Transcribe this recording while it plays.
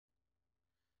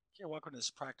Okay, welcome to this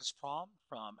practice problem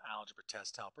from Algebra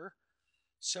Test Helper.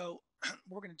 So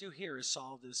what we're going to do here is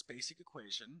solve this basic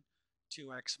equation,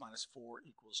 2x minus 4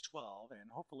 equals 12,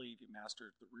 and hopefully you've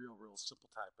mastered the real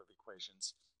simple type of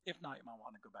equations. If not, you might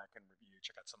want to go back and review,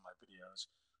 check out some of my videos,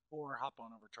 or hop on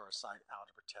over to our site,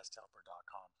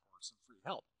 algebratesthelper.com, for some free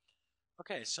help.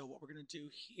 Okay, so what we're going to do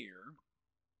here,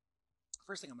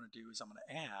 first thing I'm going to do is I'm going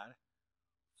to add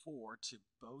 4 to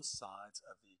both sides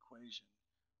of the equation.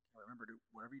 Remember,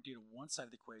 whatever you do to one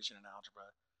side of the equation in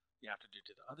algebra, you have to do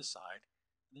to the other side.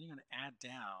 And then you're going to add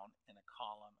down in a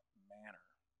column manner.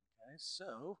 Okay,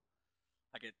 so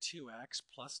I get 2x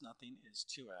plus nothing is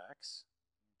 2x.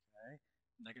 Okay,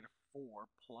 negative 4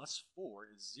 plus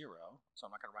 4 is 0, so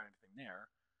I'm not going to write anything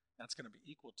there. That's going to be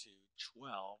equal to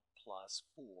 12 plus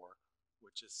 4,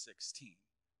 which is 16.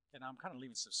 Okay, now I'm kind of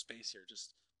leaving some space here,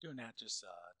 just doing that just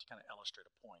to kind of illustrate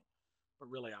a point. But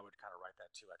really, I would kind of write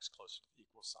that 2x closer to the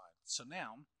equal sign. So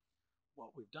now,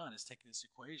 what we've done is taken this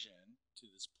equation to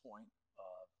this point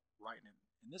of writing it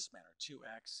in this manner.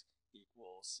 2x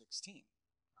equals 16.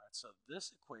 All right, so this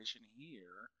equation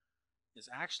here is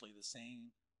actually the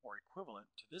same or equivalent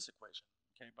to this equation.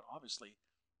 Okay, but obviously,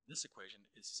 this equation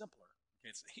is simpler. Okay,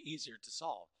 it's easier to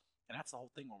solve. And that's the whole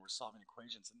thing when we're solving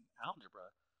equations in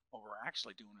algebra. What we're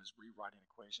actually doing is rewriting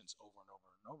equations over and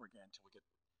over and over again until we get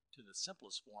to the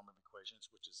simplest form of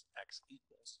equations, which is x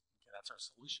equals. Okay, that's our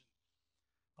solution.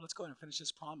 But let's go ahead and finish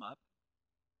this problem up.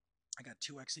 I got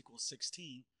 2x equals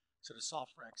 16. So to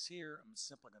solve for x here, I'm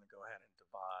simply going to go ahead and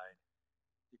divide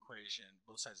the equation,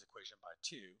 both sides of the equation, by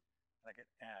 2. And I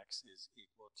get x is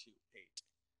equal to 8.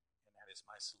 And that is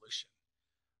my solution.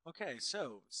 Okay,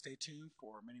 so stay tuned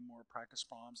for many more practice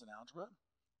problems in algebra.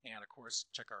 And of course,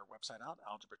 check our website out,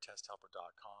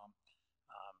 algebratesthelper.com.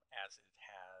 As it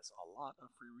has a lot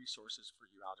of free resources for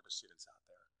you algebra students out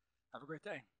there. Have a great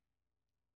day.